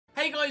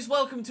Hey guys,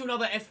 welcome to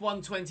another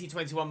F1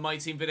 2021 My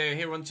Team video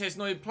here on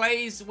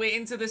ChesnoidPlays. We're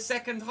into the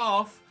second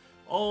half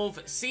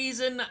of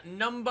season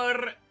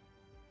number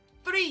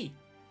 3.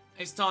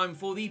 It's time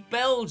for the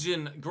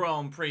Belgian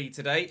Grand Prix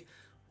today.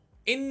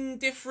 In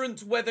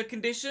different weather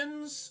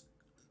conditions,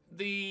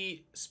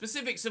 the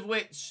specifics of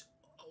which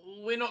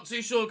we're not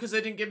too sure because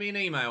they didn't give me an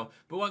email.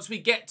 But once we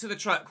get to the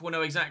track, we'll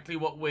know exactly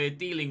what we're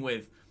dealing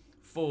with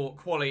for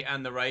quali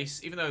and the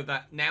race. Even though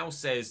that now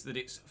says that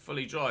it's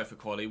fully dry for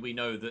quali, we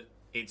know that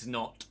it's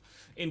not.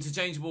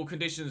 Interchangeable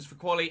conditions for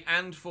quali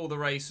and for the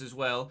race as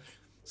well.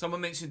 Someone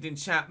mentioned in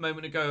chat a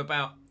moment ago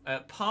about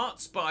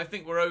parts, but I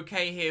think we're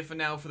okay here for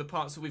now for the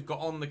parts that we've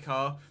got on the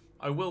car.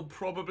 I will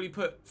probably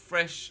put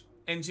fresh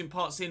engine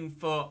parts in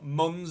for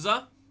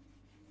Monza,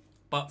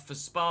 but for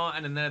Spa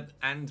and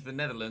the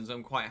Netherlands,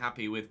 I'm quite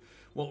happy with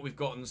what we've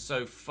gotten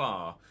so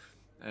far.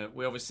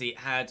 We obviously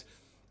had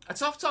a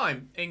tough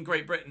time in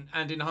Great Britain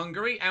and in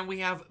Hungary, and we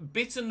have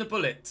bitten the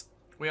bullet.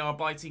 We are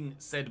biting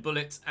said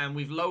bullet, and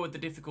we've lowered the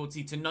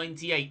difficulty to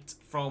 98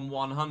 from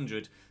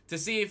 100 to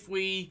see if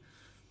we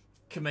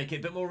can make it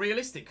a bit more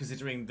realistic,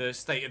 considering the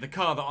state of the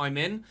car that I'm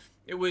in.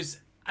 It was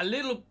a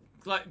little,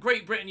 like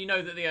Great Britain, you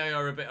know that the AI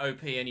are a bit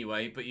OP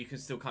anyway, but you can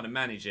still kind of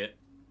manage it.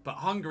 But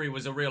Hungary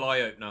was a real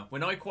eye-opener.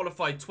 When I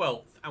qualified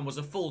 12th and was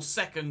a full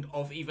second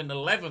of even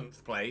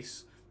 11th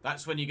place,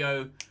 that's when you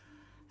go,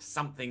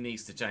 something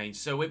needs to change.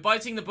 So we're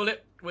biting the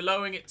bullet, we're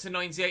lowering it to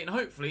 98, and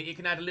hopefully it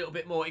can add a little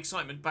bit more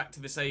excitement back to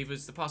the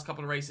Savers. The past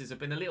couple of races have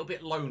been a little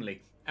bit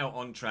lonely out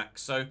on track.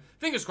 So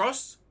fingers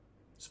crossed,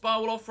 Spa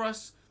will offer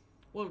us,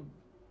 well,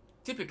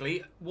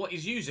 typically what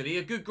is usually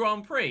a good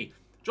Grand Prix.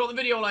 Drop the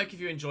video a like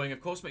if you're enjoying,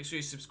 of course. Make sure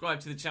you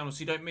subscribe to the channel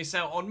so you don't miss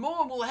out on more,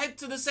 and we'll head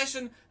to the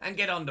session and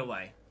get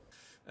underway.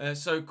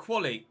 So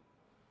quali,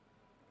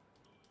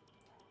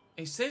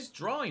 it says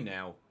dry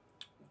now,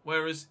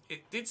 whereas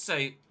it did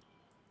say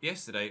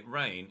yesterday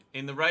rain.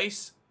 In the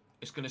race,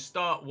 it's going to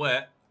start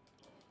wet.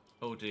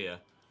 Oh dear.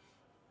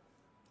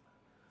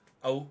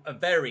 Oh, a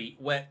very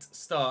wet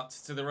start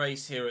to the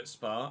race here at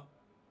Spa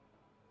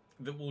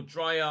that will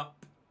dry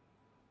up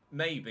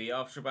maybe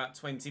after about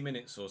 20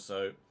 minutes or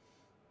so.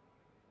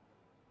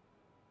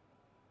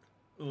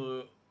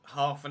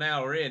 Half an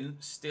hour in,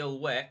 still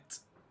wet.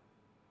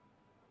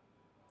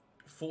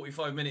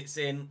 45 minutes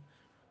in,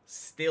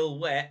 still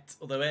wet,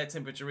 although air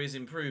temperature is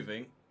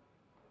improving.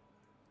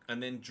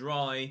 And then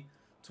dry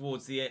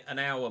towards the an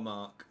hour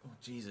mark. Oh,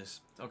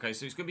 Jesus. Okay,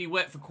 so it's going to be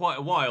wet for quite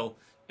a while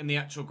in the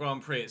actual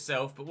Grand Prix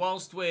itself. But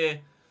whilst we're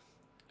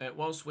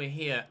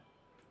here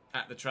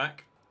at the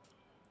track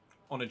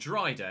on a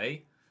dry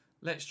day,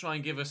 let's try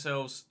and give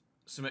ourselves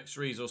some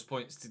extra resource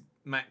points to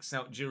max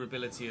out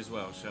durability as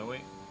well, shall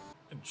we?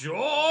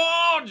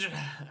 George!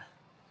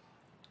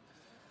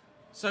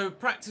 So,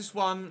 practice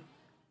 1.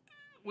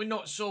 We're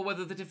not sure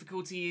whether the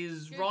difficulty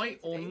is right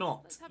or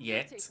not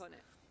yet.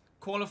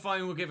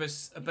 Qualifying will give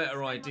us a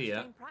better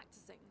idea.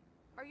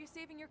 Are you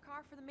saving your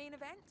car for the main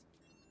event?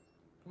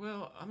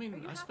 Well, I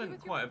mean, I spent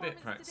quite a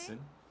bit practicing.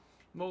 Today?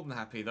 More than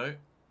happy, though.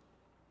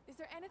 Is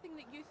there anything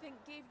that you think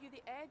gave you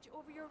the edge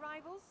over your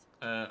rivals?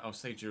 I'll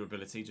say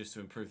durability just to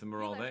improve the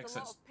morale there. That's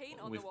all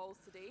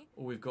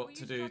we've got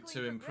to do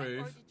to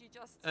improve.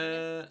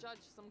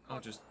 I'll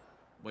just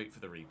wait for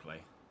the replay.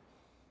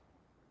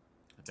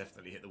 I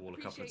definitely hit the wall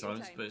a couple of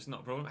times, but it's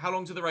not a problem. How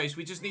long to the race?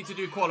 We just need to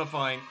do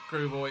qualifying,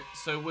 crew boy.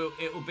 So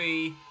it will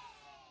be,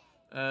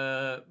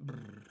 I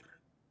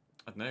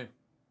don't know,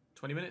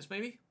 20 minutes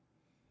maybe,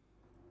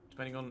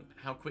 depending on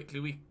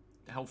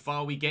how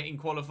far we get in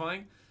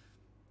qualifying.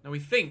 Now we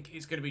think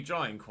it's going to be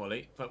dry in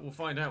quali, but we'll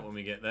find out when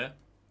we get there.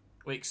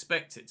 We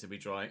expect it to be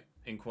dry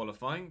in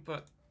qualifying,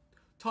 but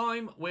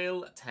time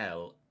will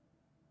tell.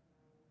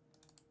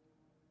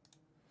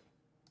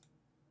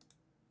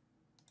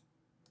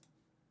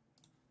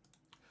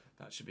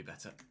 That should be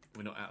better.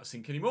 We're not out of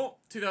sync anymore.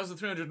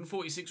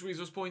 2,346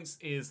 resource points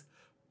is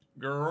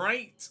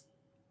great.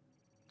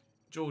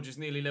 George is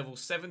nearly level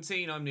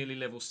 17. I'm nearly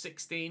level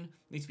 16.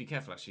 Need to be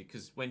careful, actually,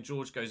 because when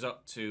George goes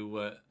up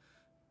to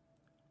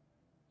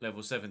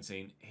level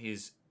 17,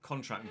 his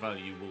contract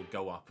value will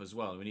go up as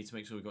well. We need to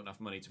make sure we've got enough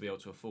money to be able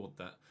to afford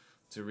that,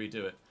 to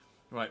redo it.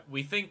 Right,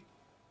 we think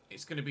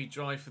it's going to be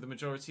dry for the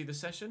majority of the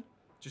session.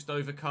 Just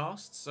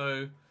overcast,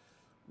 so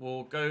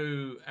we'll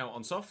go out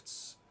on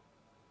softs.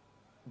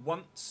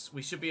 Once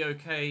we should be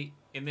okay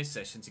in this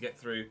session to get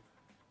through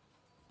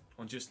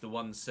on just the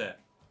one set,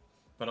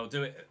 but I'll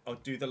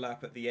do the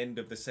lap at the end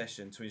of the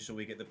session to ensure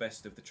we get the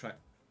best of the track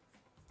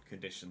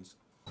conditions.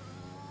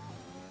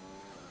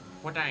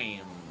 Well,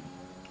 damn,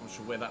 not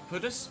sure where that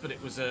put us, but it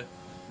was a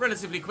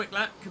relatively quick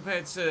lap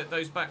compared to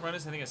those back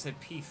runners. I think I said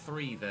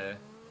P3 there.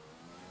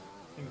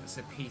 I think I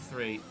said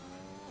P3.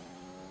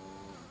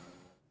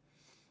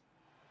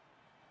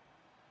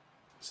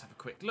 Let's have a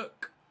quick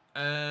look.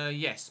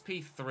 Yes,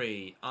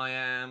 P3. I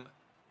am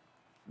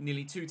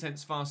nearly 2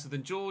 tenths faster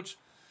than George,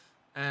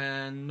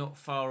 and not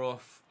far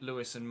off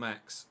Lewis and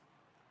Max.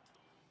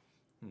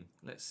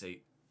 Let's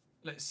see.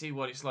 Let's see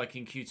what it's like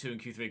in Q2 and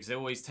Q3, because they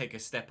always take a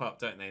step up,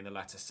 don't they, in the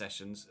latter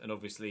sessions, and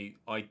obviously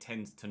I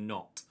tend to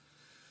not.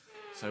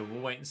 So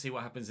we'll wait and see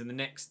what happens in the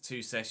next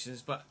 2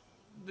 sessions. But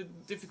the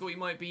difficulty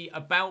might be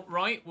about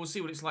right. We'll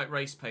see what it's like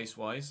race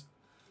pace-wise.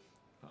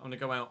 I'm going to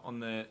go out on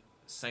the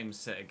same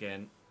set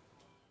again.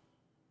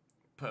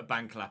 Put a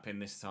bank lap in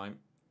this time.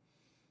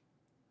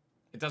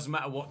 It doesn't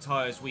matter what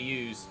tyres we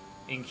use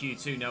in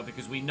Q2 now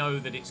because we know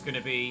that it's going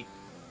to be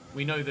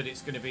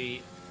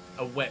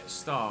a wet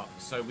start.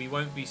 So we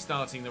won't be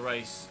starting the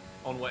race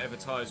on whatever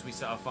tyres we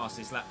set our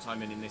fastest lap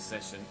time in this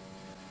session.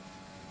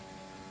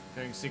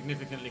 Going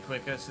significantly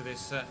quicker, so this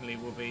certainly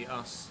will be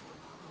us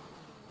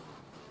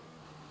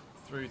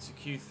through to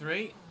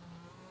Q3.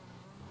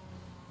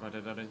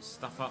 Provided I don't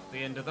stuff up the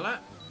end of the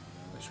lap,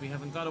 which we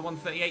haven't done. A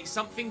 138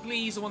 something,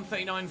 please. A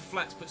 139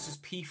 flat puts us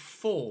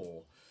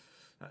P4.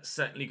 That's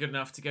certainly good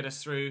enough to get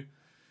us through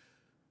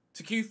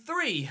to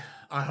Q3,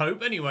 I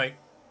hope. Anyway,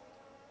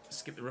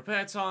 skip the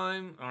repair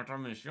time. Our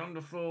damage to the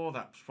underfloor.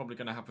 That's probably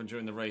going to happen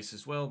during the race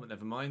as well, but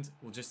never mind.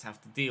 We'll just have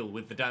to deal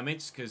with the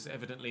damage because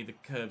evidently the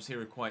curbs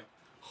here are quite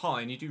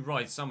high and you do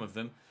ride some of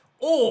them.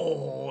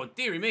 Oh,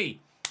 dearie me.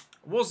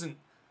 Wasn't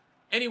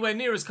anywhere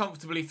near as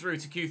comfortably through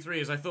to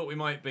Q3 as I thought we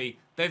might be.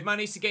 They've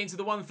managed to get into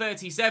the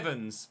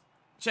 137s.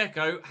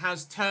 Checo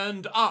has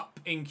turned up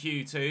in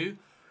Q2.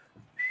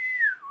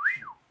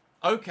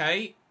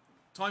 Okay,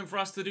 time for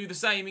us to do the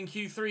same in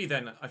Q3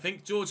 then. I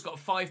think George got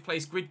a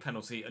 5-place grid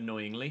penalty,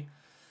 annoyingly.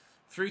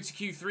 Through to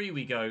Q3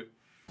 we go.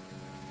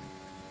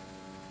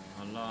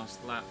 Our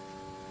last lap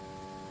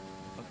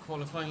of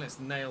qualifying. Let's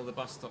nail the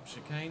bus stop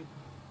chicane.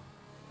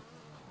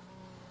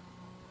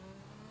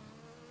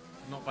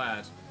 Not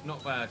bad,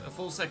 not bad. A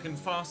full second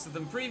faster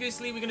than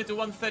previously. We're going to do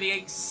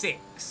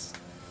 138.6.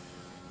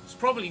 It's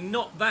probably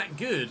not that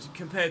good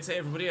compared to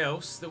everybody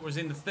else that was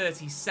in the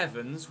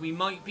 37s. We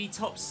might be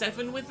top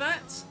 7 with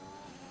that.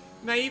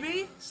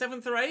 Maybe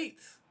 7th or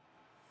 8th.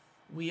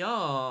 We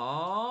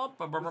are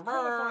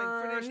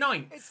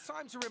 9th. It's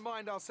time to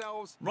remind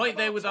ourselves. Right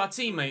there with our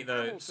teammate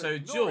though. So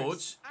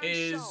George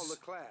is,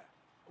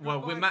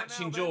 well, we're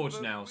matching George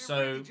now.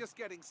 So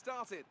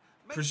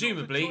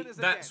presumably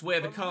that's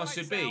where the car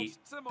should be.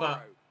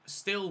 But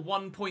still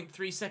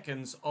 1.3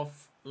 seconds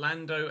off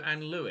Lando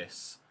and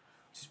Lewis,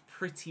 which is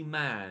pretty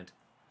mad.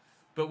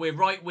 But we're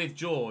right with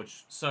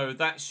George, so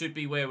that should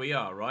be where we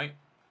are, right?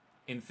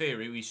 In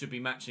theory, we should be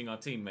matching our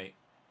teammate.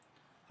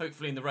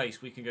 Hopefully in the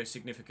race we can go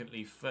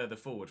significantly further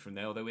forward from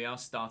there, although we are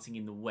starting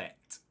in the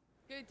wet.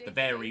 The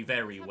very,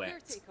 very wet.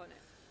 It's going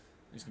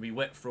to be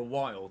wet for a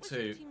while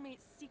too. What's your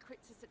teammate's secret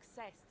to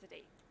success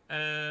today?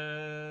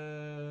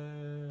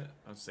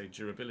 I'd say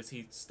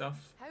durability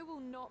stuff. How will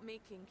not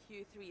making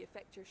Q3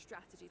 affect your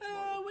strategy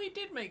tomorrow? We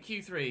did make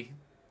Q3.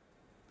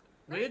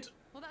 Weird.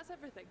 Well, that's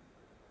everything.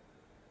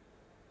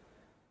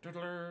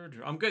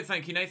 I'm good,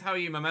 thank you, Nath. How are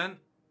you, my man?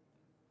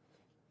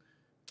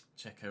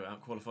 Checo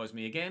out-qualifies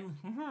me again.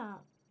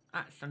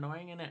 That's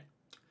annoying, isn't it?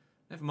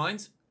 Never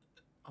mind.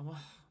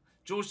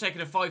 George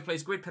taking a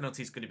 5-place grid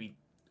penalty is going to be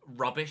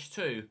rubbish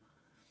too.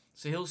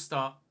 So he'll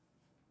start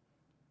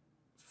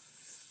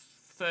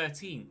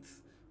 13th.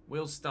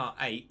 We'll start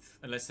 8th,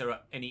 unless there are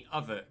any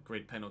other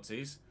grid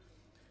penalties.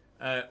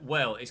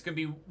 Well, it's going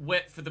to be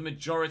wet for the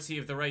majority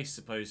of the race,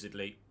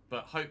 supposedly.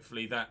 But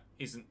hopefully that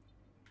isn't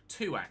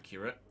too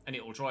accurate, and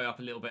it will dry up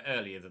a little bit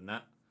earlier than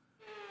that.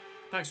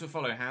 Thanks for the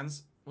follow,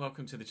 Hans.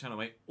 Welcome to the channel,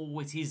 mate. Oh,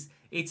 it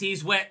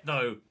is wet,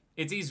 though.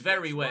 It is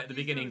very wet at the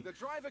beginning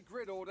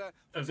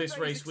of this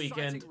race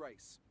weekend.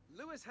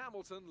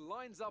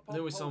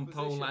 Lewis on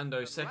pole,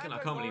 Lando second. I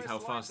can't believe how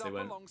fast they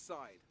went.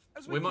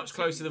 We're much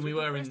closer than we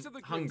were in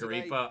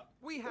Hungary, but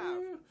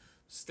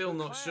still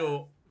not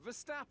sure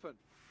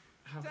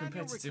how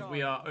competitive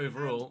we are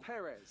overall.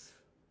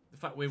 The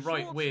fact we're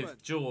right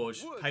with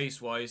George,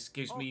 pace-wise,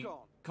 gives me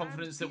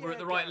confidence that we're at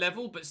the right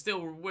level, but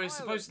still, we're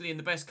supposedly in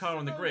the best car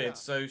on the grid,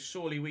 so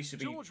surely we should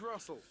be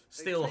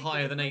still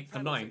higher than 8th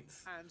and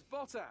 9th.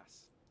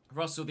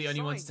 Russell, the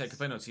only one to take a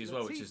penalty as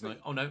well, which is nice.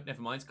 Oh no,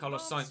 never mind.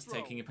 Carlos Sainz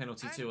taking a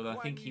penalty too, although I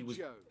think he was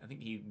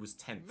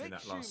 10th in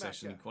that last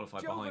session and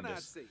qualified behind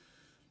us.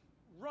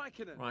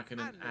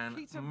 Raikkonen and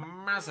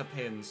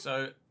Mazepin.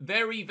 So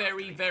very,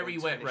 very, very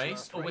wet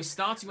race. Oh, we're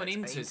starting on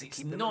inters.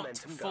 It's not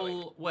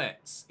full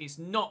wets. It's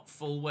not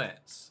full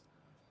wets.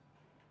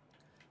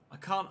 I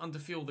can't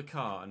underfuel the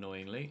car,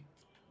 annoyingly.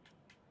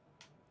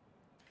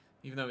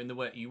 Even though in the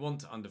wet you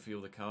want to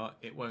underfuel the car,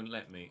 it won't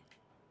let me.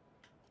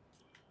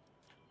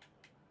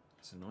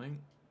 That's annoying.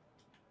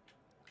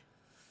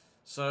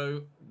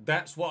 So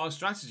that's what our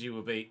strategy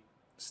will be.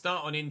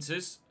 Start on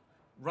inters,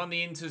 run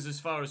the inters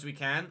as far as we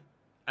can,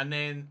 and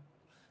then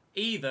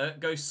either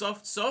go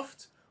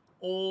soft,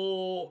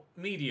 or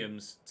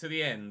mediums to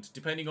the end,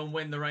 depending on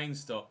when the rain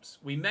stops.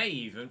 We may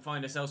even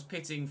find ourselves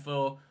pitting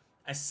for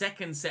a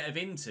second set of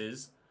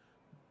inters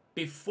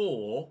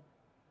before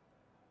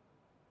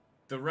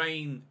the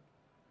rain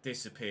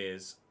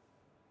disappears.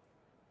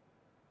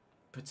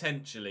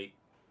 Potentially.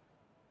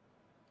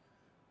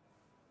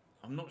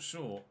 I'm not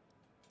sure.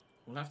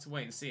 We'll have to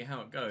wait and see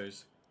how it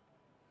goes.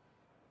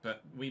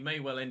 But we may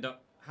well end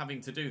up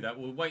having to do that.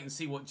 We'll wait and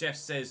see what Jeff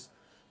says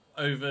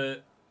over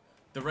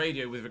the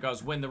radio with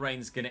regards when the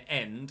rain's going to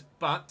end.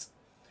 But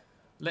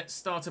Let's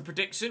start a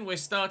prediction. We're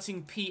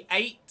starting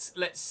P8.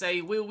 Let's say,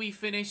 will we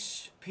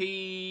finish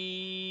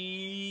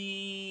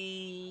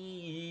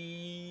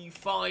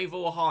P5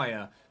 or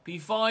higher?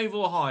 P5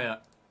 or higher?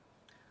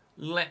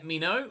 Let me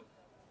know.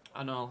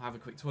 And I'll have a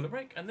quick toilet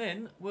break. And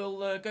then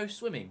we'll go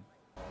swimming.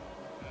 Oh,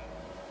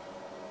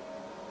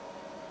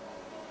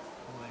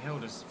 they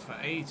held us for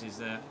ages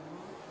there.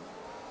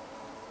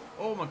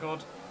 Oh my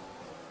god.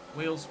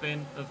 Wheel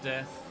spin of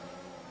death.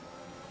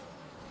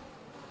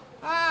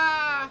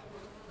 Ah!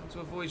 To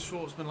avoid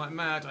Schwartzman like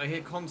mad, I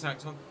hear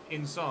contact on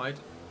inside.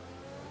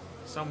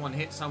 Someone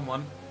hit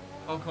someone.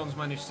 Ocon's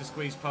managed to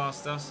squeeze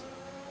past us.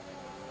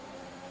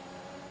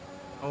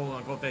 Oh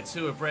my god, they're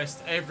two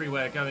abreast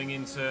everywhere going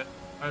into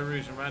Eau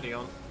Rouge and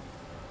Radion.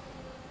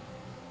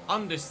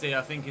 Understeer,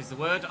 I think is the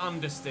word.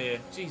 Understeer.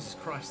 Jesus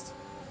Christ.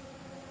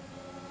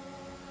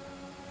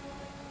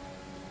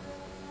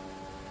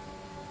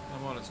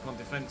 Come on, it's gone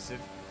defensive.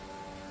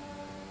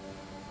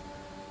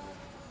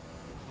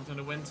 I don't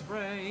know when to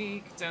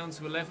brake. Down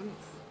to 11th.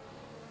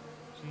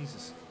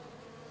 Jesus.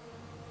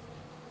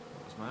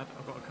 That was mad.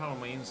 I've got a car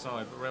on my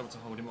inside, but we're able to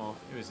hold him off.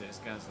 Who is it? It's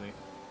Gasly.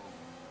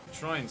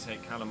 Try and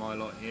take Callum a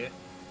lot here.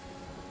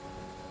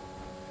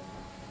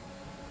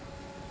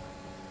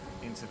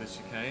 Into the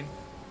chicane.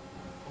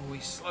 Oh,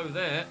 he's slow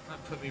there.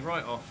 That put me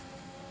right off.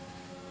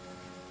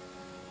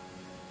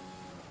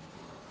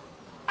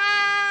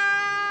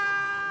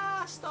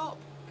 Ah! Stop,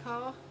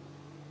 car.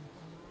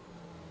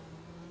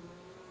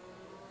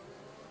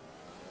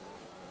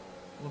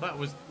 Well, that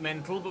was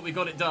mental, but we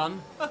got it done.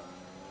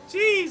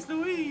 Jeez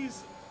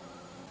Louise!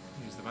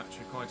 Use the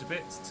battery quite a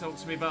bit. Talk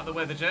to me about the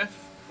weather, Jeff.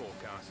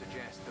 Forecast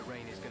suggests the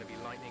rain is going to be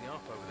lightening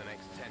up over the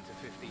next 10 to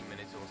 15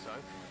 minutes or so.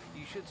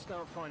 You should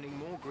start finding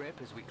more grip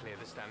as we clear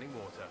the standing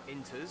water.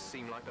 Inters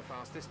seem like the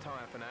fastest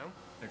tyre for now.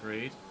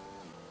 Agreed.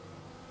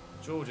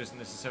 George isn't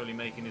necessarily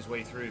making his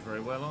way through very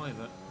well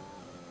either.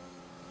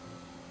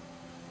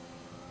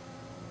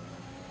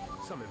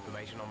 Some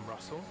information on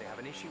Russell. They have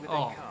an issue with their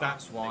car. Oh,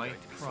 that's why.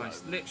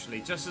 Christ,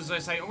 literally, just as they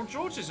say, oh,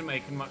 George isn't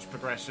making much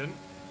progression.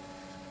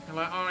 They're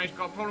like, oh, he's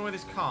got a problem with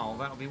his car. Well,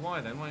 that'll be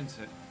why then, won't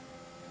it?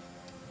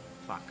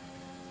 Fuck.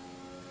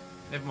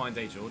 Never mind,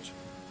 George.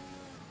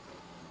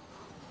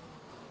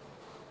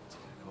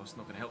 Of course,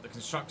 not going to help the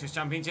Constructors'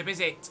 Championship, is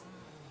it?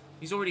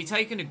 He's already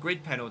taken a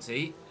grid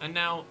penalty, and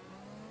now,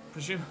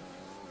 presume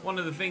one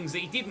of the things that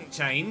he didn't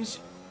change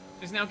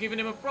is now giving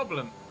him a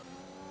problem.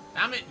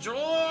 Damn it,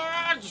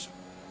 George!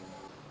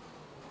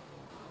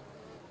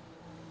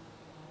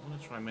 I want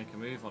to try and make a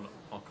move on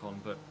Ocon,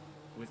 but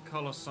with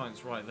Carlos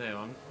Sainz right there,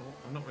 I've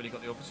not really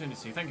got the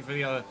opportunity. Thank you for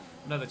the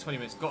another 20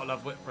 minutes. Gotta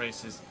love wet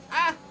races.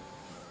 Ah!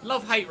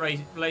 Love-hate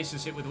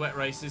relationship with wet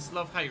races.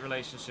 Love-hate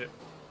relationship,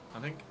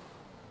 I think.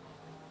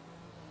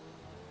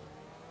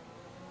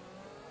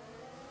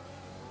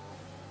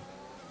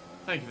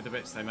 Thank you for the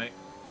bits though, mate.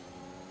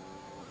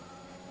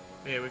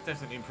 But yeah, we've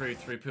definitely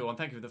improved through Pool 1.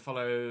 Thank you for the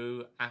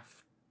follow,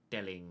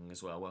 Afdeling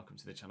as well. Welcome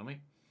to the channel,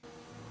 mate.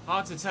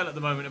 Hard to tell at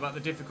the moment about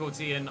the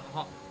difficulty in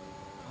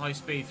high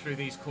speed through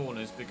these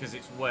corners because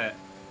it's wet.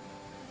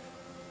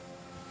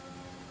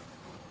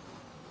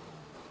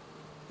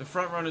 The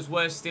front runners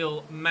were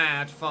still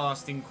mad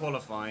fast in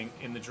qualifying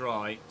in the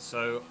dry,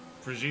 so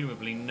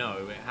presumably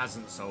no, it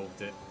hasn't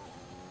solved it.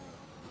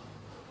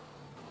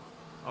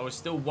 I was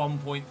still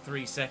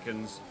 1.3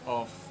 seconds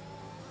off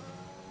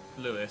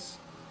Lewis.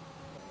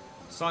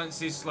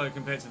 Sainz is slow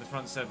compared to the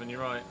front 7,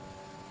 you're right.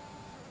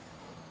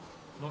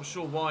 Not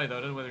sure why though,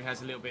 I don't know whether he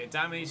has a little bit of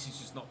damage, he's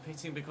just not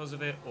pitting because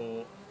of it,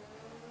 or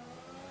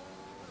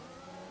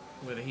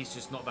whether he's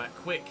just not that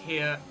quick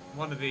here.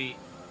 One of the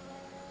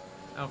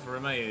Alfa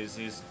Romeos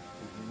is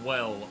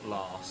well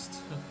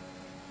last.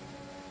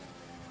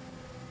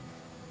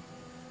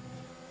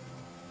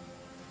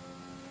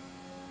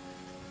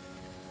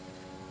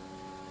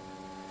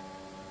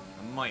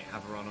 I might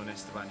have a run on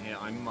Esteban here,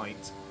 I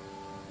might.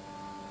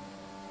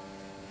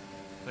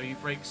 Though they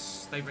brake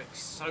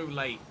so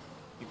late.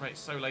 You brake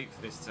so late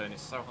for this turn,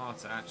 it's so hard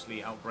to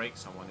actually outbrake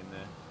someone in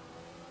there.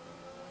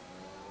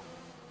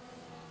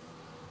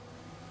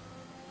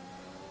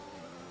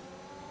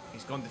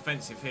 He's gone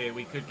defensive here.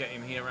 We could get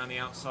him here around the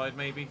outside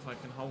maybe, if I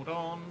can hold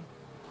on.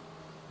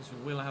 Because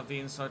we will have the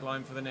inside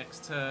line for the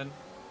next turn.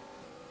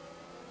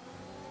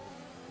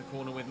 The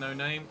corner with no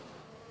name.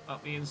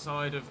 Up the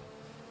inside of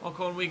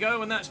Ocon we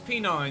go, and that's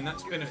P9.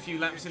 That's been a few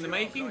laps in the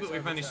making, but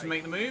we've managed to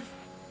make the move.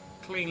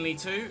 Cleanly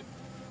too.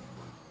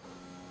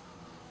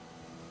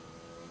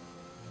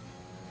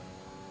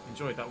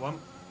 Enjoyed that one.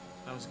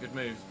 That was a good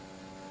move.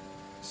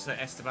 Set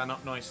Esteban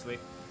up nicely.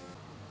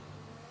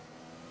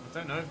 I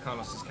don't know if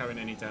Carlos is carrying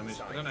any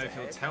damage. I don't know if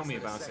he'll tell me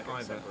about it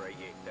either.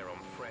 They're on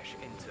fresh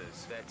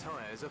inters. Their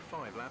tyres are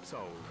 5 laps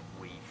old.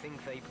 We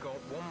think they've got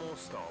one more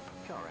stop.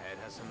 Car ahead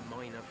has some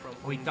minor front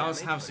wing damage. He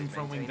does have some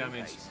front wing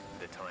damage.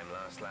 The time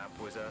last lap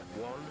was a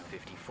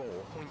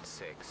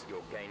 1:54.6.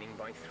 You're gaining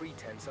by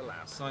 0.3 a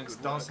lap. Sainz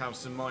does have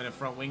some minor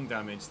front wing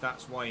damage.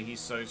 That's why he's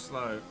so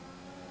slow.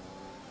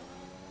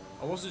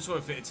 I wasn't sure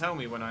if it'd tell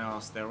me when I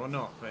asked there or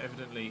not, but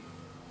evidently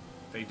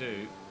they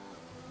do.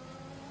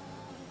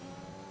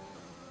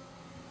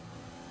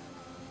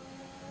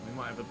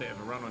 have a bit of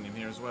a run on him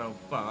here as well,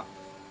 but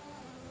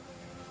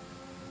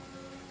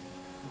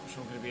not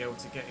sure I'm going to be able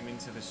to get him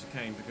into the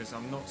chicane because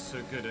I'm not so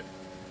good at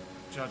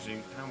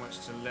judging how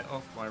much to let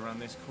off by around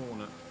this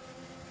corner.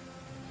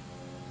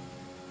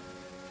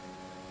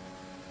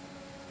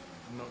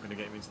 I'm not going to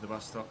get him into the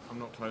bus stop. I'm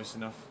not close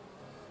enough,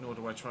 nor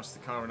do I trust the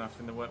car enough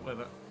in the wet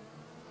weather.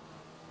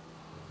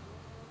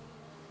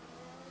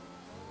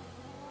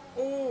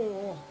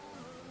 Oh!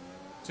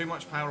 Too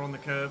much power on the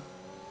curb.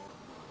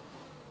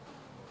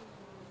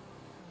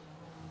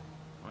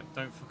 Right,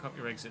 don't fuck up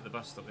your exit at the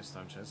bus stop this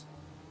time, Ches.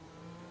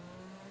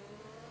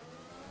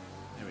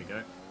 There we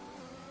go.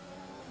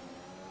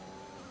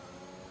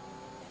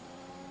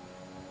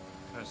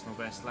 Personal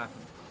best lap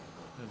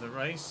of the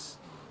race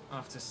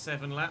after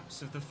 7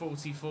 laps of the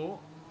 44.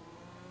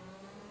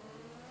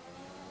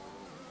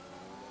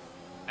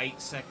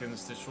 8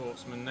 seconds to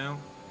Schwartzman now.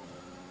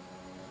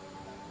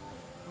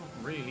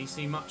 Can't really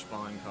see much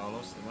behind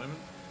Carlos at the moment.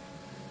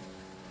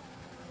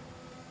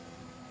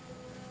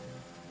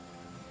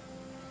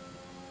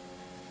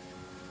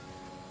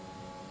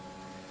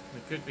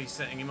 We could be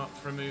setting him up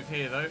for a move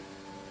here though.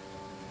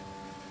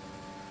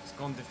 It's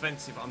gone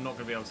defensive. I'm not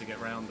going to be able to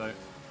get round though.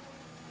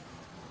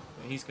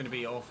 But he's going to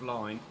be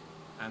offline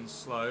and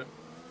slow.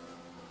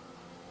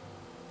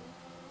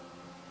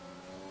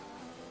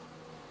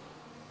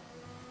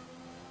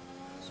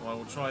 So I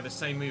will try the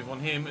same move on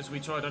him as we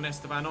tried on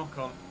Esteban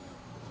Ocon.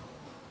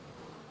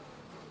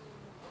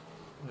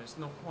 Well, it's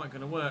not quite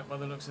going to work by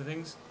the looks of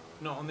things.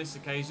 Not on this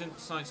occasion.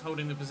 Sainz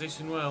holding the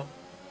position well.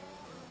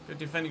 Good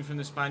defending from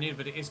the Spaniard,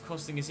 but it is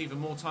costing us even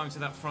more time to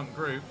that front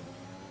group.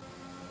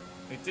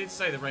 It did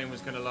say the rain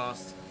was going to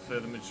last for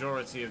the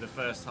majority of the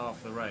first half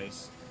of the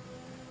race.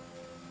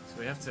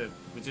 So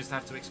we just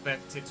have to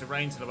expect it to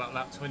rain till about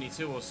lap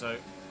 22 or so.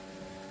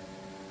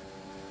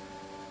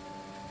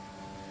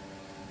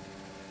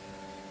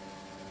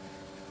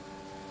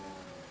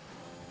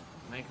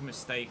 Make a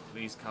mistake,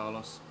 please,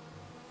 Carlos.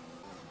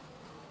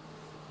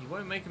 He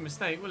won't make a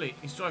mistake, will he?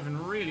 He's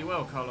driving really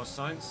well, Carlos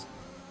Sainz.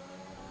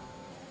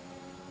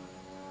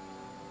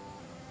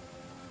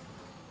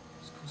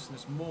 It's costing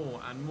us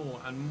more and more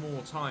and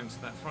more time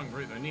to that front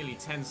group, though. Nearly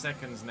 10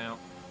 seconds now.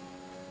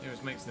 Here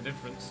it makes the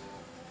difference.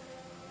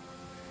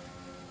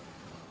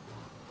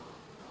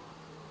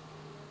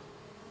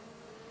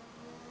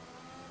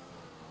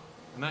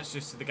 And that's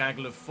just to the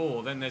gaggle of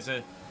 4. Then there's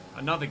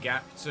another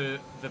gap to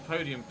the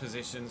podium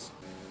positions.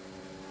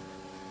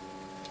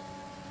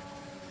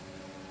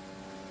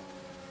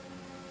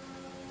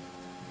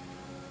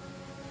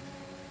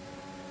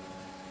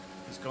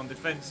 He's gone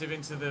defensive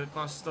into the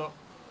bus stop.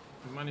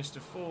 We managed to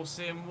force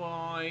him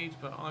wide,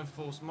 but I've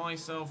forced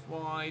myself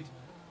wide.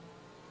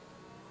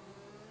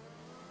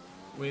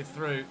 We're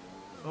through.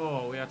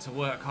 Oh, we had to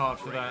work hard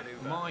for that.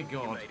 My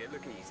God. You made it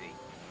look easy.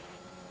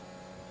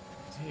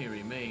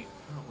 Deary me,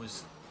 that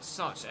was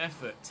such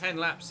effort. 10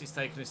 laps it's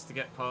taken us to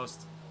get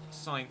past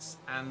Sainz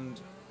and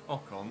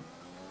Ocon,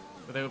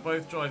 but they were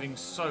both driving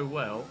so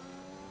well,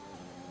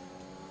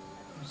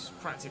 it was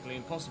practically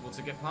impossible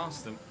to get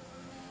past them.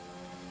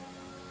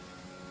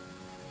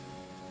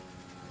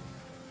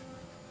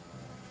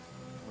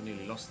 I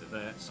nearly lost it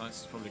there.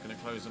 Sainz is probably going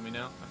to close on me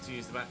now. I have to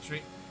use the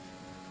battery.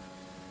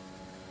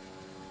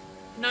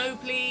 No,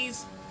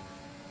 please.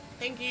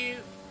 Thank you.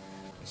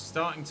 It's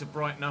starting to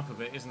brighten up a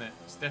bit, isn't it?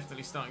 It's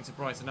definitely starting to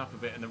brighten up a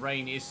bit, and the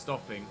rain is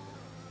stopping.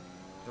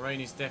 The rain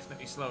is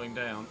definitely slowing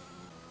down.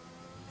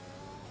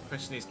 The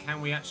question is, can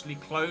we actually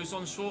close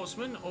on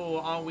Schwartzman,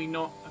 or are we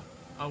not?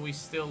 Are we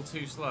still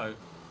too slow?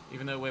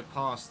 Even though we're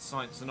past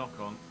Sainz and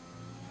Ocon.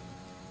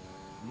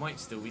 Might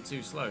still be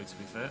too slow, to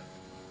be fair.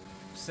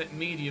 Set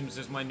mediums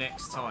as my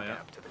next tyre. The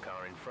gap to the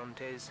car in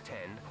front is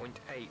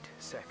 10.8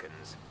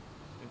 seconds.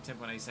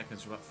 10.8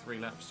 seconds for about 3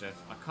 laps,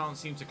 Jeff. I can't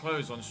seem to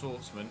close on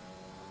Schwartzman.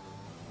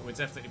 We're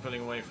definitely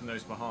pulling away from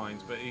those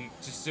behind, but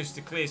just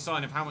a clear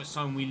sign of how much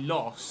time we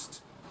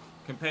lost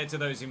compared to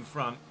those in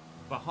front,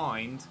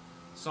 behind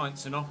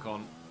Sainz and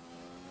Ocon.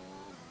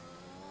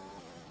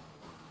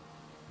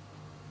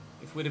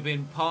 If we'd have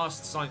been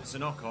past Sainz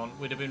and Ocon,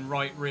 we'd have been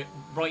right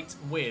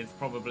with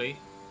probably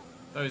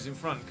those in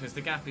front, because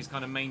the gap is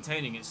kind of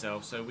maintaining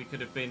itself, so we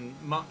could have been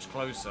much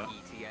closer.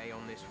 ETA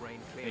on this rain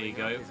there you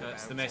go.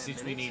 That's the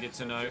message we needed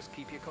to know. Just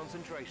keep your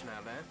concentration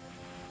out there.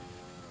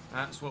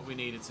 That's what we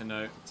needed to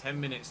know.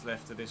 10 minutes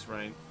left of this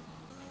rain.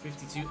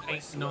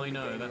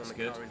 52.890, that's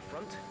good.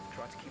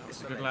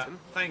 That's a good lap.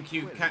 Thank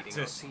you,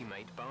 Cactus,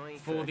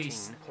 for the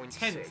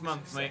 10th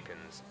month, mate.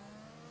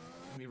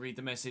 Let me read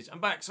the message. I'm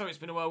back. Sorry, it's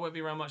been a while. Won't be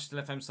around much till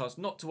FM starts.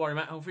 Not to worry,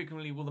 Matt. How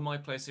frequently will the My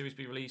Player series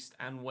be released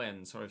and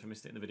when? Sorry if I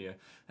missed it in the video.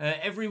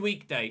 Every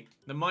weekday.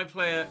 The My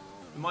Player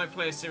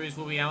series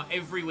will be out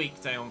every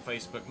weekday on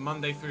Facebook,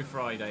 Monday through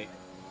Friday.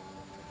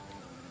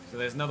 So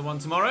there's another one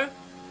tomorrow.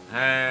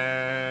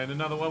 And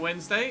another one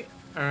Wednesday.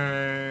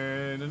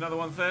 And another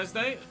one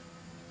Thursday.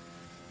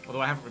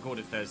 Although I haven't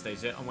recorded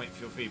Thursdays yet. I'm waiting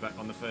for your feedback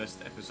on the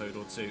first episode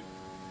or 2.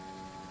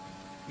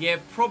 Yeah,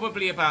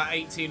 probably about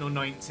 18 or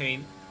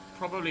 19.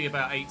 Probably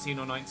about 18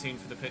 or 19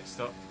 for the pit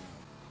stop.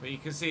 But you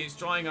can see it's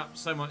drying up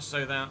so much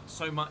so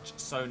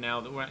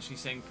now that we're actually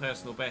setting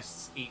personal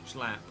bests each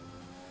lap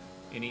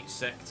in each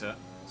sector.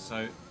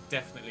 So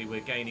definitely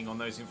we're gaining on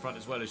those in front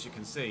as well, as you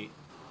can see.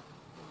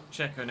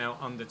 Checo now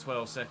under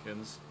 12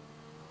 seconds.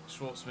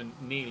 Schwartzman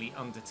nearly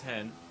under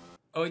 10.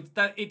 Oh,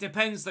 it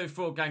depends though,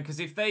 Fraud Gang, because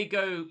if they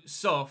go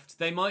soft,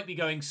 they might be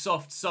going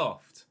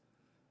soft.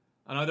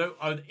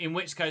 And in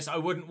which case I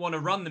wouldn't want to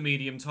run the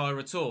medium tyre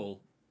at all.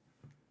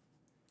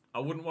 I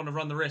wouldn't want to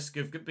run the risk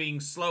of being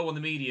slow on the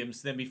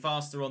mediums, then be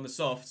faster on the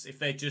softs if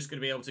they're just going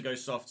to be able to go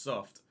soft.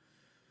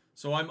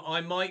 So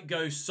I might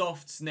go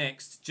softs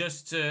next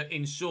just to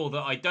ensure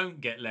that I don't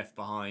get left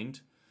behind.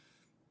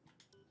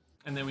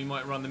 And then we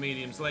might run the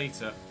mediums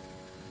later.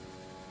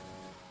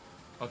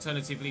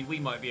 Alternatively, we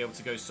might be able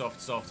to go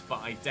soft,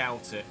 but I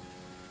doubt it.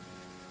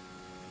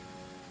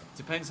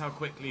 Depends how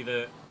quickly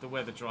the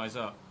weather dries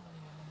up.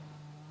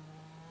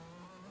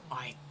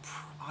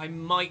 I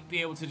might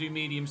be able to do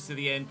mediums to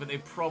the end, but they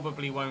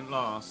probably won't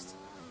last.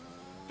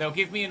 They'll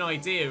give me an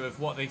idea of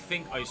what they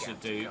think I should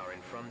do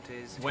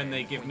when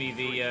they give me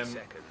the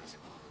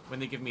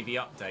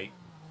update.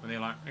 When they're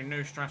like, a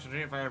new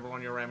strategy available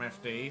on your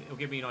MFD. It'll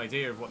give me an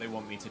idea of what they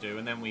want me to do,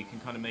 and then we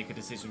can kind of make a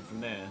decision from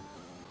there.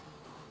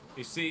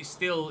 It's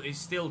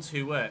still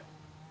too wet.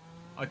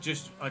 I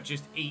just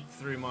eat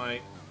through my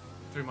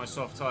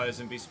soft tyres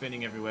and be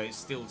spinning everywhere. It's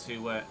still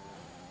too wet.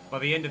 By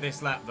the end of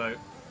this lap, though,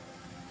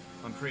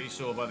 I'm pretty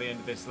sure by the end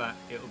of this lap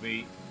it'll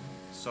be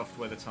soft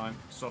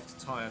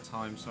tyre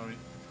time. Sorry,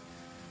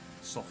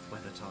 soft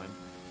weather time.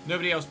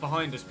 Nobody else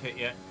behind us pit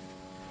yet.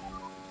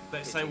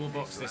 Let's say we'll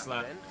box this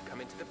lap.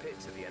 Come into the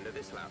pits at the end of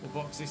this lap.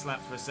 We'll box this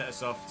lap for a set of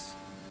softs.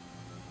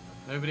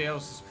 Nobody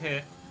else's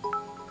pit.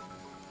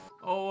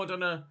 Oh, I don't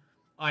know.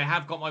 I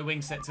have got my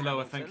wing set to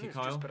lower, thank you,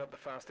 Kyle. Just put up the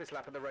fastest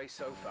lap of the race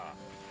so far.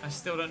 I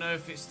still don't know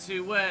if it's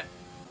too wet.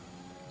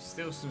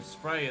 Still some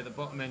spray at the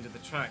bottom end of the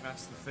track,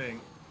 that's the thing.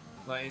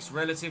 Like, it's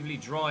relatively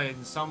dry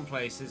in some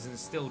places and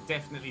still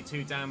definitely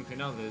too damp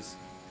in others.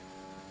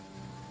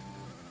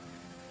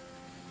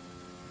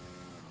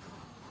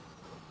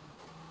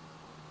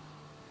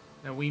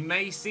 Now, we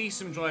may see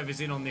some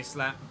drivers in on this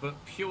lap, but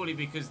purely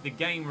because the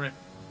game... it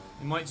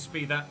might just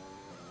be that...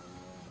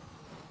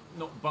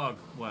 Not bug.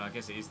 Well, I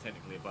guess it is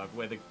technically a bug,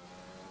 where the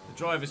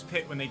drivers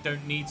pit when they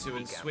don't need to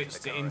and switch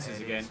to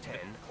inters again.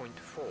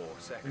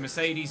 The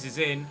Mercedes is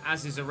in,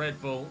 as is a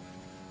Red Bull.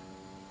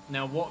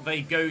 Now, what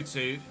they go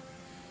to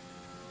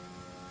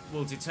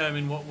will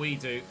determine what we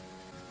do.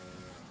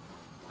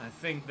 I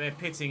think they're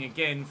pitting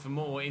again for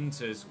more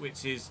inters,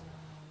 which is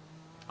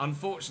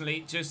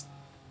unfortunately just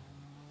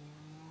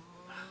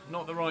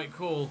not the right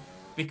call,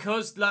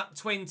 because lap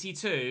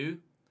 22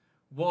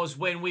 was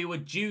when we were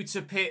due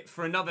to pit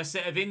for another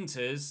set of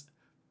inters.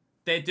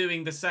 They're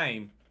doing the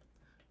same,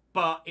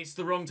 but it's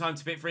the wrong time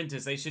to pit for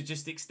inters. They should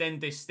just extend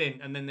this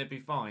stint and then they'd be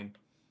fine.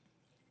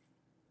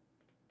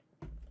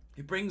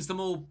 It brings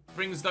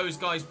those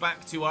guys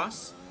back to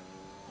us.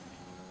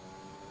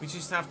 We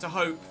just have to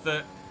hope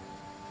that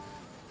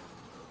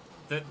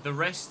the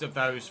rest of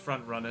those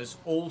front runners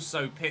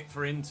also pit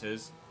for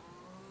inters,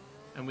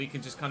 and we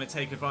can just kind of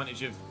take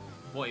advantage of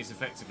what is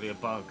effectively a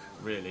bug,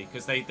 really,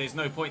 because there's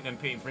no point in them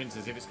pitting for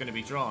inters if it's going to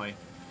be dry.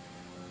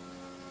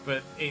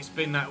 But it's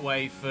been that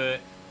way for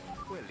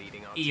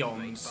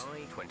eons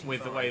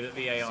with the way that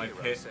the AI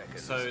pit,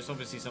 so it's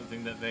obviously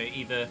something that they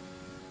either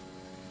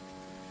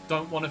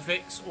don't want to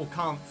fix or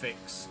can't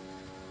fix.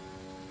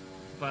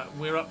 But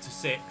we're up to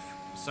 6th,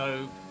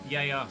 so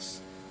yay us.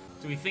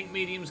 Do we think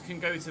mediums can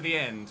go to the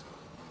end?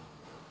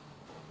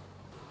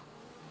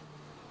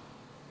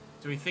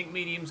 Do we think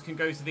mediums can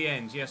go to the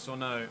end, yes or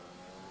no?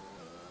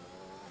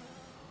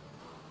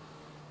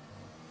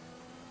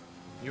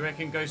 You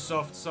reckon go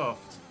soft?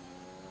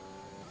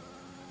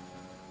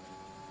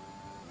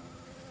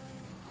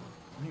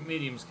 I think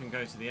mediums can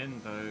go to the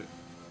end though,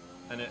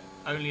 and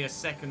only a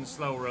second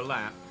slower a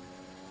lap.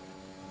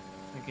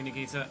 Thank you,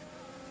 Nikita.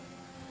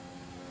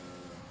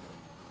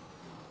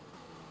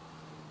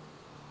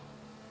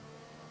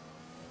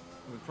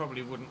 We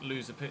probably wouldn't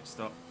lose a pit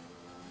stop.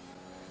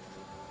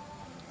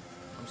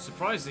 I'm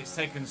surprised it's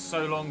taken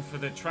so long for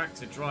the track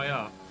to dry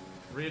up.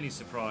 Really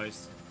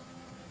surprised.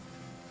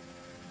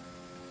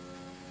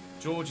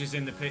 George is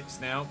in the pits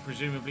now,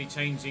 presumably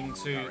changing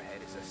to... Our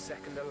head is a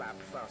second a lap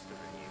faster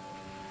than you.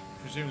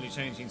 Presumably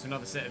changing to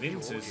another set of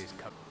inters.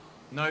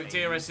 No,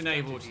 DRS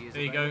enabled.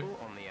 There you go.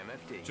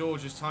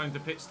 George has timed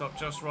the pit stop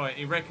just right.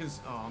 He reckons...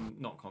 Oh, I'm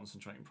not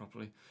concentrating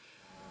properly.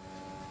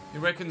 He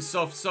reckons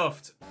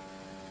soft.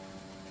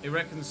 He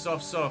reckons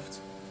soft.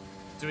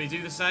 Do we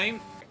do the same?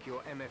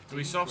 Do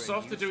we soft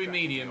or do we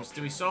mediums?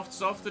 Do we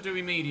soft or do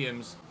we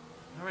mediums?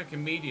 I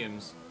reckon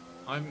mediums.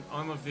 I'm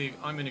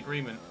in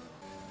agreement.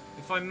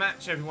 If I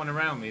match everyone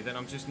around me, then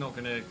I'm just not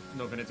gonna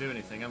do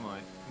anything, am I?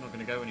 I'm not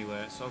gonna go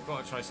anywhere. So I've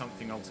got to try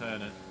something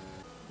alternate.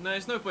 No,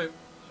 there's no point.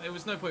 There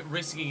was no point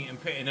risking it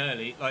and pitting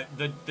early. Like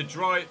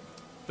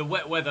the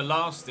wet weather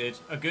lasted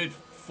a good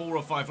 4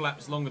 or 5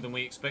 laps longer than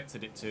we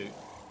expected it to.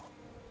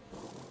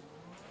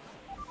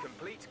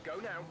 Complete. Go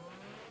now.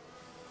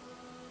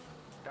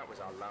 That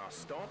was our last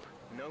stop.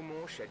 No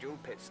more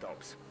scheduled pit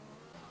stops.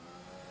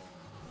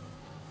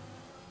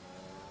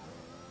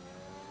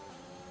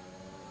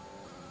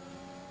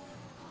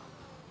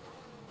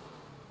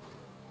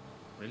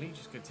 Really? You're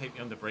just gonna take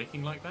me under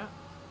braking like that? Are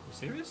you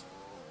serious?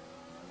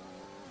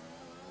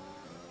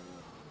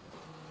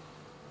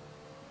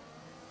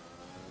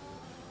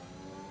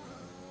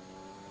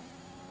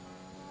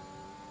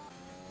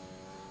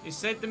 It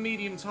said the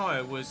medium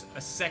tyre was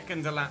a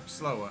second a lap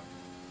slower.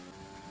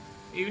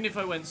 Even if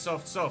I went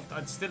soft,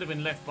 I'd still have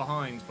been left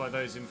behind by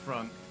those in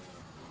front.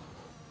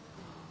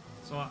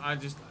 So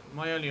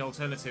my only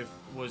alternative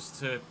was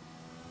to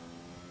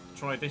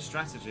try this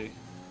strategy.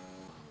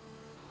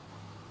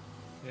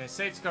 Yeah,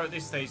 safety car at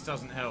this stage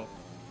doesn't help.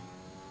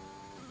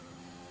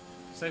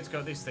 Safety car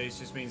at this stage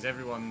just means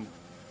everyone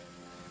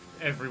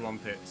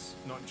pits,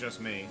 not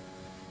just me.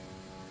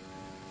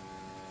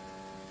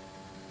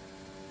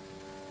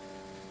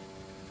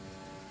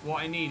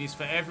 What I need is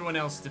for everyone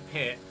else to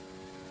pit,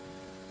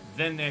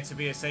 then there to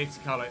be a safety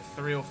car like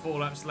 3 or 4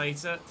 laps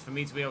later, for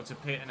me to be able to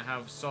pit and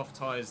have soft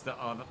tyres that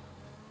are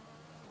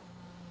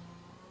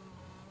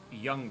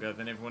younger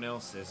than everyone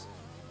else's.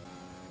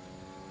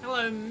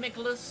 Hello,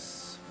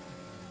 Nicholas.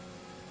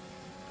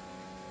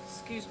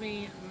 Excuse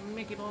me,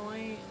 Mickey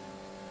boy.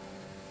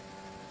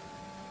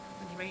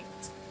 Thank you, mate.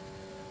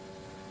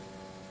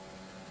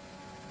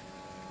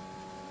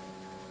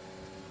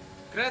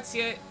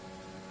 Grazie.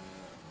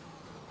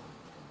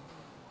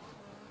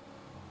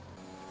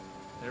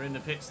 They're in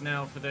the pits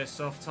now for their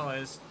soft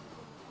tyres.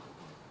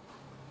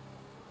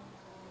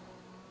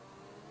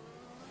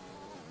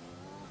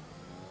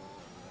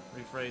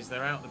 Rephrase,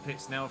 they're out the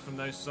pits now from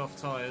those soft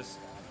tyres.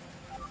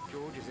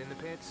 George is in the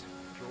pits.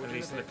 George At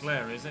least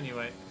Leclerc is,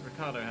 anyway.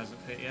 Ricardo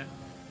hasn't pit yet.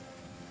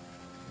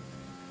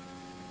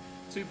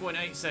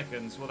 2.8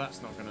 seconds. Well,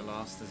 that's not going to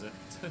last, is it?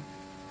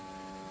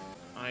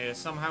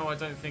 Somehow I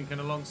don't think an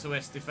Alonso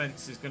S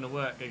defence is going to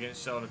work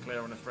against Charles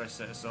Leclerc on a fresh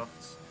set of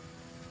softs.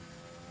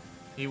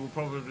 He will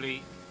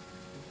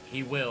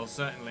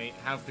certainly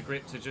have the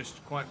grip to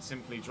just quite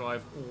simply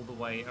drive all the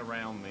way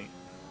around me.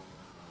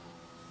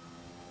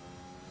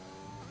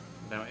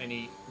 Without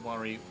any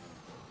worry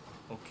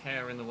or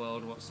care in the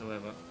world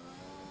whatsoever.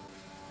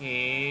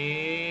 Here's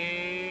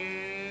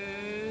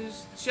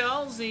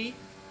Charlesy.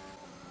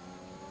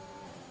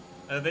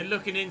 They're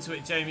looking into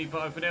it, Jamie,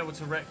 but I've been able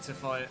to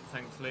rectify it,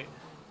 thankfully.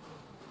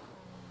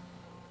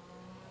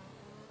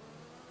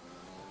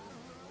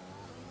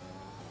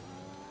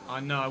 I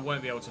know I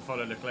won't be able to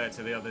follow Leclerc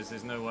to the others,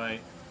 there's no way.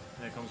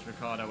 There comes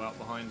Ricardo out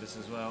behind us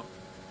as well.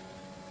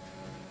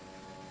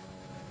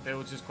 They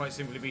will just quite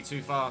simply be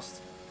too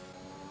fast.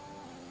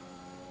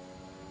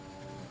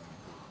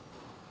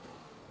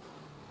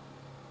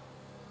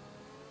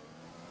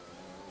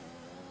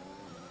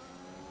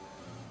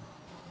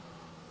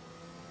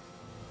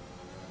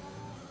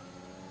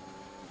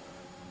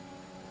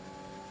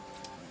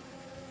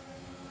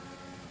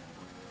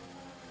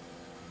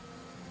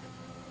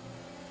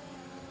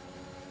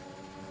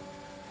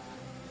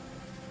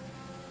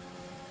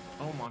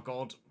 Oh my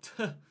god.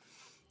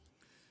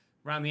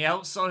 Round the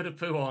outside of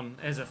Pouon.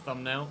 There's a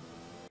thumbnail.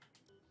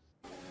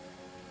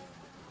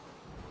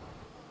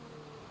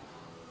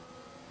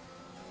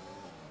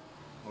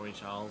 Sorry,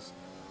 Charles.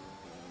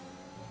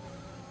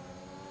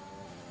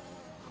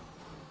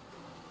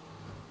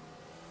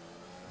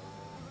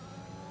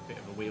 Bit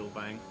of a wheel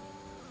bang.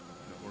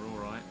 But we're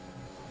alright.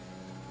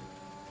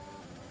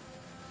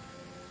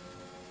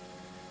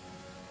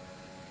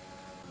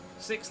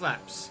 Six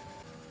laps.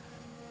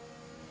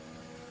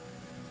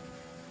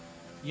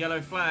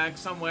 Yellow flag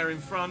somewhere in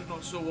front,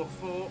 not sure what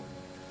for.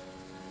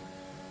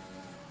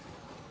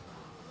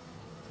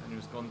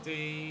 Daniel's gone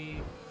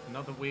deep.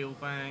 Another wheel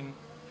bang.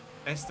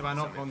 Esteban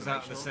Ocon's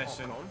out of the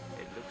session.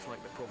 It looks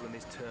like the problem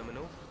is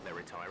terminal. They're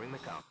retiring the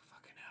car.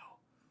 Fucking hell.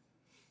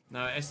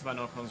 No, Esteban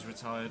Ocon's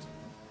retired.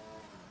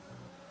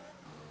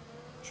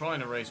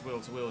 Trying to race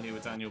wheel to wheel here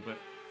with Daniel, but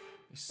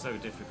it's so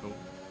difficult.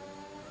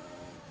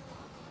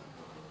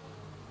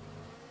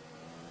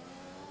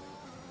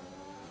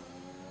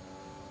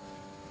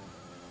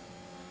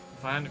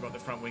 If I hadn't got the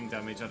front wing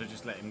damage, I'd have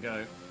just let him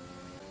go.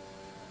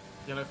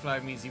 Yellow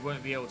flag means he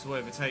won't be able to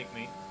overtake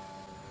me.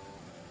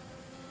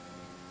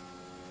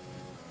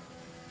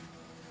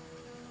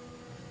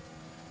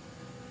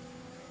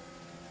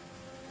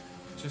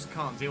 Just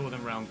can't deal with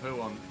him round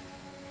Pouon.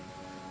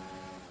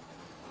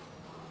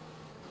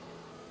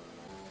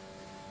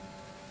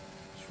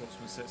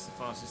 Schwartzman sets the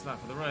fastest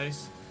lap of the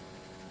race.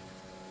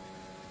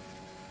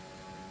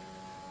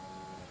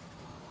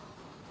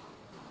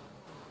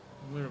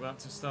 We're about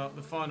to start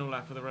the final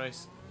lap of the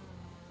race.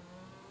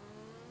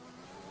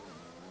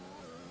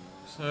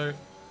 So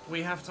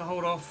we have to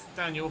hold off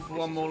Daniel for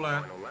one more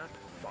lap.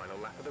 Final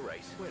lap of the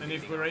race. And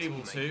if we're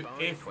able to,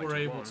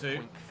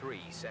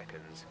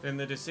 then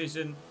the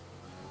decision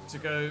to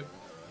go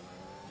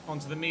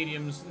onto the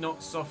mediums,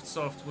 not soft,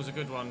 was a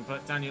good one.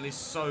 But Daniel is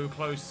so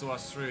close to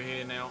us through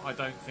here now, I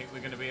don't think we're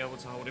going to be able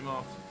to hold him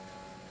off.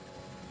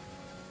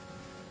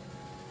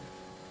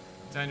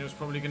 Daniel's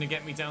probably going to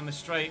get me down the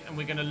straight, and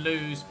we're going to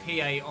lose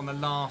PA on the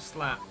last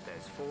lap.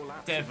 There's 4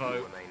 laps Devo. of fuel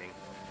remaining.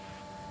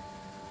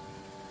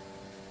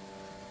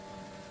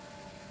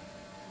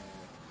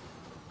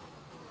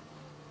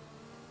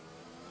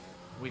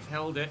 We've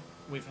held it.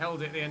 We've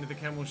held it at the end of the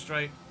Kemmel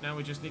Straight. Now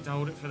we just need to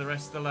hold it for the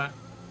rest of the lap.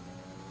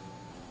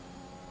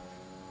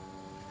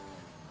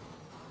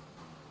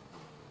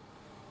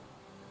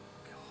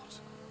 God.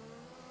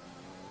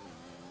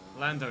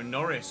 Lando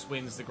Norris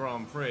wins the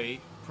Grand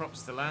Prix.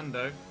 Props to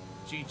Lando.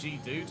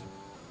 GG, dude.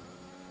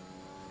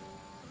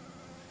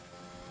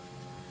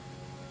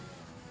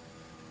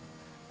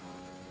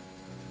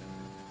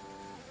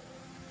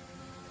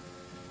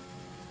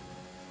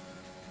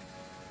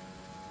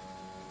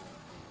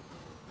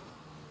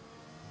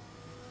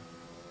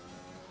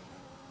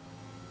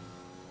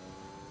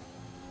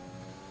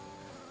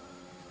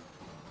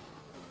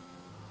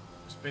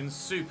 It's been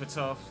super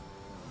tough.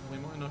 We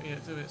might not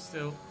yet do it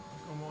still.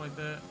 Gone wide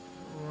there.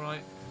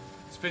 Alright.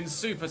 It's been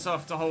super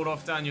tough to hold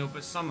off Daniel,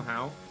 but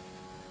somehow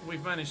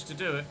we've managed to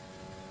do it.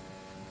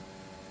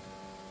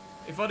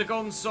 If I'd have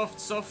gone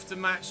soft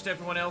and matched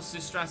everyone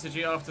else's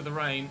strategy after the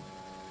rain,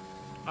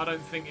 I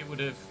don't think it would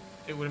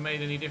have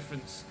made any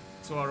difference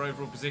to our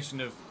overall position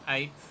of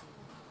 8th.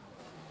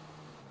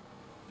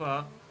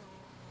 But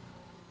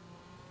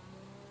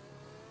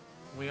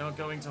we are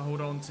going to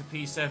hold on to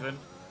P7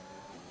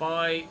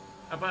 by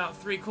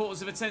about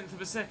 3/4 of a tenth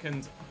of a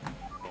second.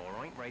 All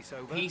right, race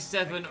over.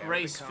 P7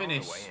 race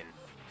finish.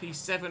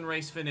 P7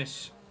 race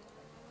finish.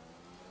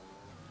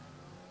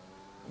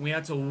 We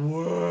had to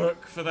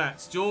work for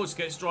that. George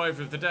gets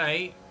driver of the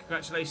day.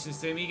 Congratulations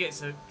to him. He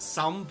gets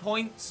some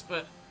points,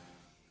 but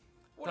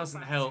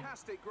doesn't help.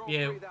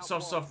 Yeah,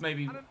 soft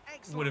maybe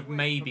would have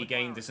maybe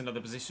gained us another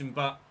position,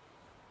 but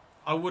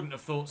I wouldn't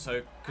have thought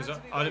so, because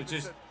I'd have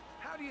just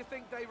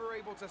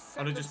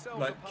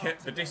like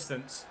kept the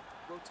distance.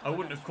 I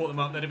wouldn't have caught them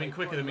up. They'd have been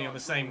quicker than me on the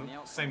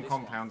same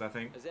compound, I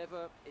think. As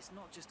ever, it's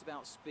not just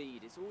about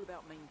speed, it's all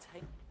about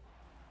maintaining.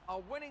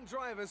 Our winning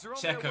drivers are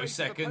on their way Checo to the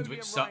second, podium which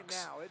right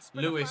sucks. now. It's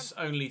been a Lewis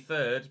only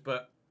third,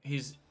 but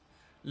his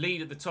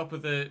lead at the top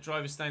of the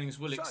driver's standings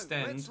will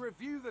extend. Let's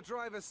review the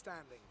driver's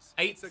standings.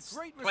 8th It's a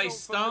great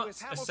place result for Lewis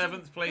start, a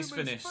Hamilton, 7th place who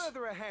moves finish.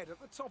 further ahead at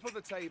the top of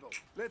the table.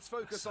 Let's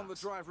focus on the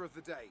driver of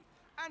the day,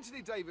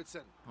 Anthony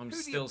Davidson. I'm Who do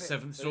you still pick?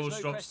 7th. George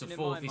drops to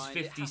 4th. He's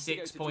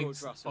 56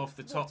 points off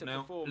the top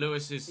now.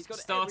 Lewis is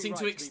starting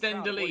to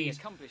extend the lead.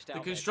 The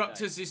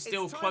Constructors is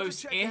still It's time to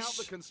check out close-ish,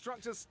 the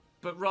Constructors.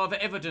 but rather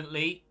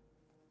evidently,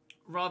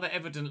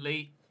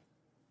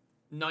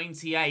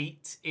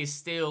 98 is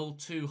still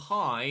too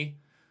high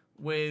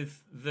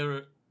with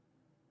the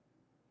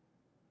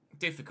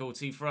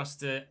difficulty for us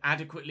to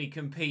adequately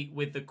compete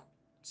with the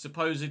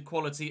supposed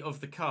quality of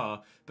the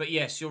car. But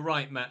yes, you're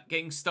right, Matt.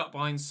 Getting stuck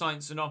behind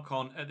Sainz and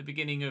Ocon at the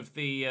beginning of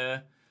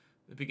the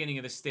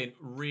stint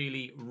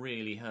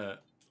really hurt.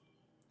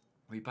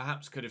 We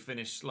perhaps could have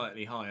finished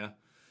slightly higher.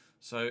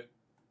 So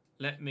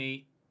let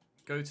me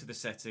go to the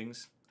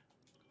settings,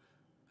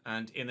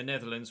 and in the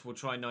Netherlands we'll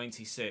try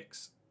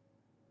 96.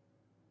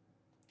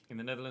 In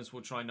the Netherlands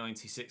we'll try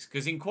 96,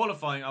 because in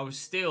qualifying I was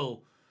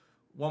still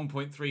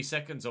 1.3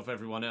 seconds off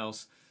everyone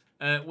else.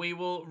 We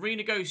will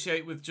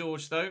renegotiate with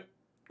George though.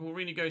 We'll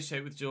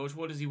renegotiate with George.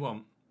 What does he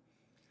want?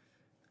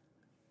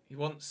 He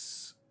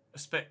wants a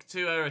Spec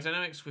 2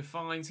 aerodynamics. We're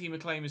fine. Team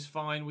Acclaim is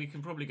fine. We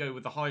can probably go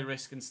with the high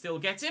risk and still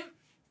get him.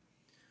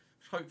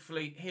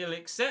 Hopefully he'll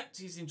accept.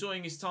 He's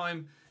enjoying his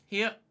time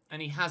here,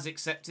 and he has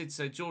accepted.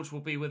 So George will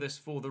be with us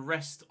for the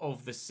rest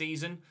of the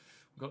season.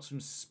 We've got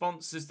some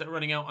sponsors that are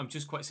running out. I'm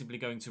just quite simply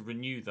going to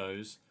renew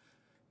those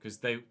because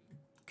they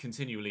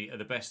continually are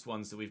the best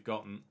ones that we've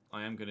gotten.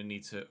 I am going to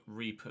need to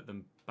re-put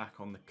them back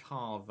on the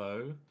car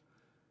though.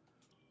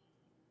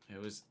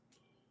 It was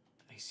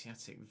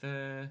Asiatic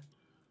there.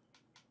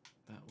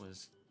 That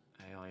was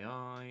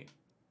AII.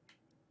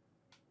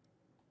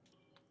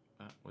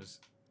 That was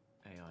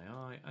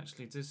AII.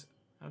 Actually,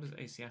 how does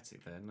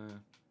Asiatic there? No.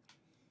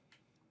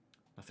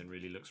 Nothing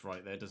really looks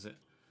right there, does it?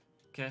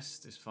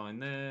 Guest is fine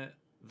there.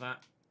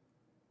 That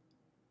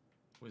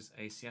was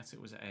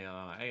Asiatic. Was it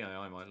AII?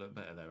 AII might look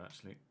better there,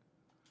 actually.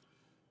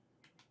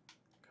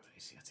 Go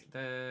Asiatic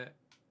there.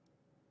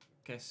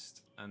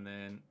 Guest, and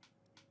then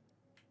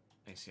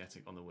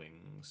Asiatic on the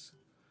wings.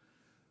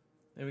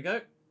 There we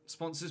go.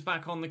 Sponsors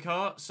back on the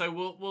car. So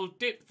we'll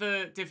dip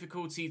the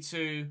difficulty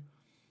to.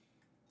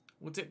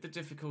 We'll dip the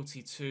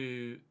difficulty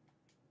to.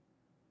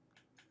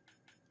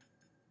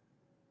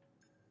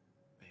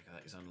 There you go.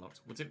 That is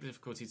unlocked. We'll dip the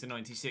difficulty to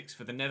 96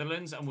 for the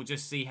Netherlands, and we'll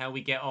just see how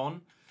we get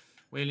on.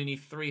 We only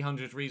need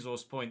 300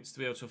 resource points to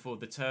be able to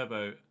afford the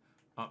turbo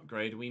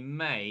upgrade. We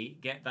may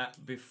get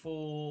that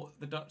before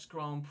the Dutch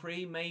Grand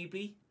Prix,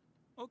 maybe.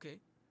 Okay.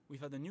 We've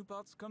had the new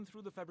parts come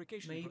through the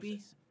fabrication Maybe?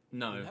 process.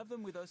 No. We'll have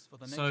them with us for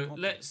the next So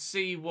company. let's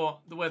see what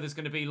the weather's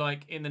going to be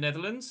like in the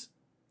Netherlands.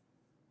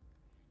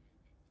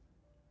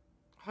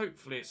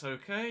 Hopefully it's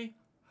okay.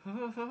 Ow!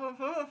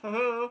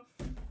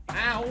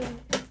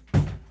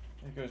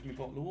 There goes my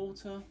bottle of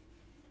water.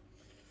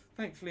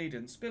 Thankfully it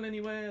didn't spill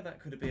anywhere.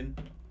 That could have been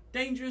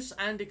Dangerous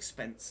and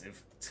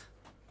expensive.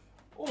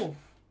 Oh,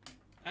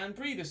 and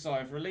breathe a sigh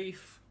of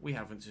relief. We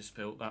haven't just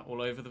spilt that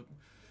all over the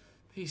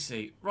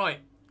PC. Right.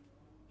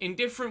 In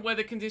different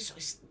weather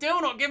conditions.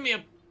 Still not giving me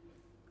a...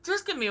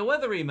 Just give me a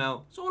weather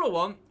email. That's all I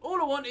want. All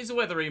I want is a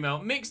weather email.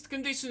 Mixed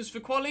conditions for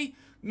quali.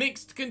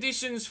 Mixed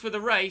conditions for the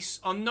race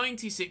on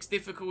 96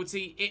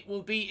 difficulty. It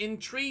will be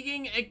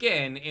intriguing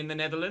again in the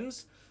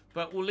Netherlands.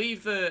 But we'll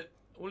leave the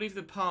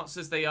parts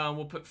as they are, and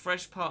we'll put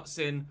fresh parts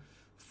in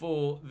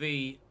for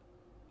the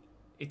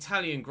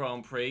Italian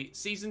Grand Prix.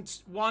 Season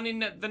 1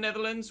 in the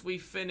Netherlands, we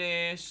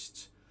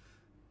finished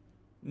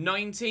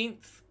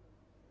 19th.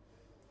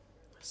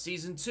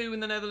 Season 2 in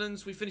the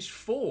Netherlands, we finished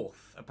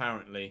 4th,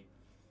 apparently.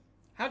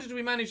 How did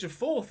we manage a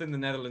 4th in the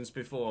Netherlands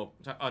before?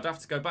 I'd have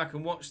to go back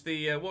and watch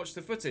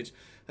the footage.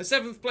 A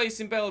 7th place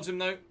in Belgium,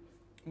 though.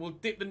 We'll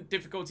dip the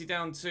difficulty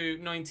down to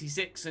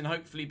 96 and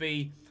hopefully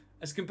be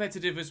as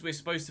competitive as we're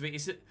supposed to be.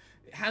 It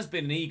has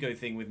been an ego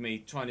thing with me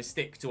trying to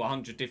stick to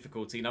 100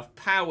 difficulty, and I've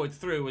powered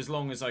through as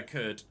long as I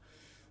could.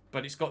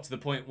 But it's got to the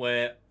point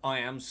where I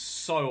am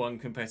so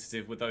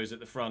uncompetitive with those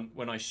at the front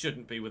when I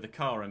shouldn't be with the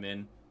car I'm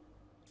in.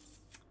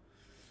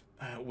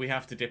 We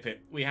have to dip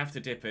it. We have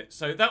to dip it.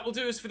 So that will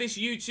do us for this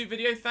YouTube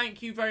video.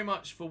 Thank you very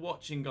much for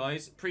watching,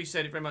 guys.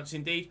 Appreciate it very much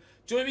indeed.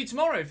 Join me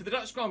tomorrow for the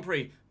Dutch Grand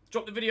Prix.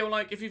 Drop the video a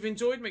like if you've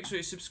enjoyed. Make sure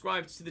you're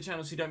subscribed to the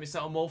channel so you don't miss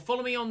out on more.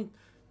 Follow me on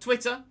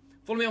Twitter.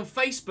 Follow me on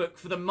Facebook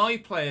for the My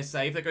Player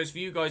save. That goes for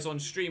you guys on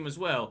stream as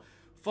well.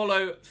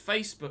 Follow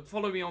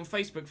me on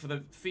Facebook for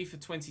the FIFA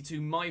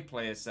 22 My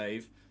Player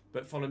save.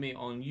 But follow me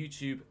on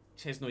YouTube,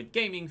 Chesnoid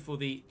Gaming, for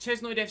the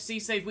Chesnoid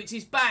FC save, which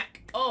is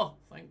back. Oh,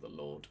 thank the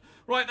Lord.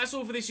 Right, that's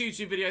all for this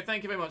YouTube video.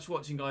 Thank you very much for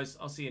watching, guys.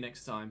 I'll see you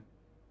next time.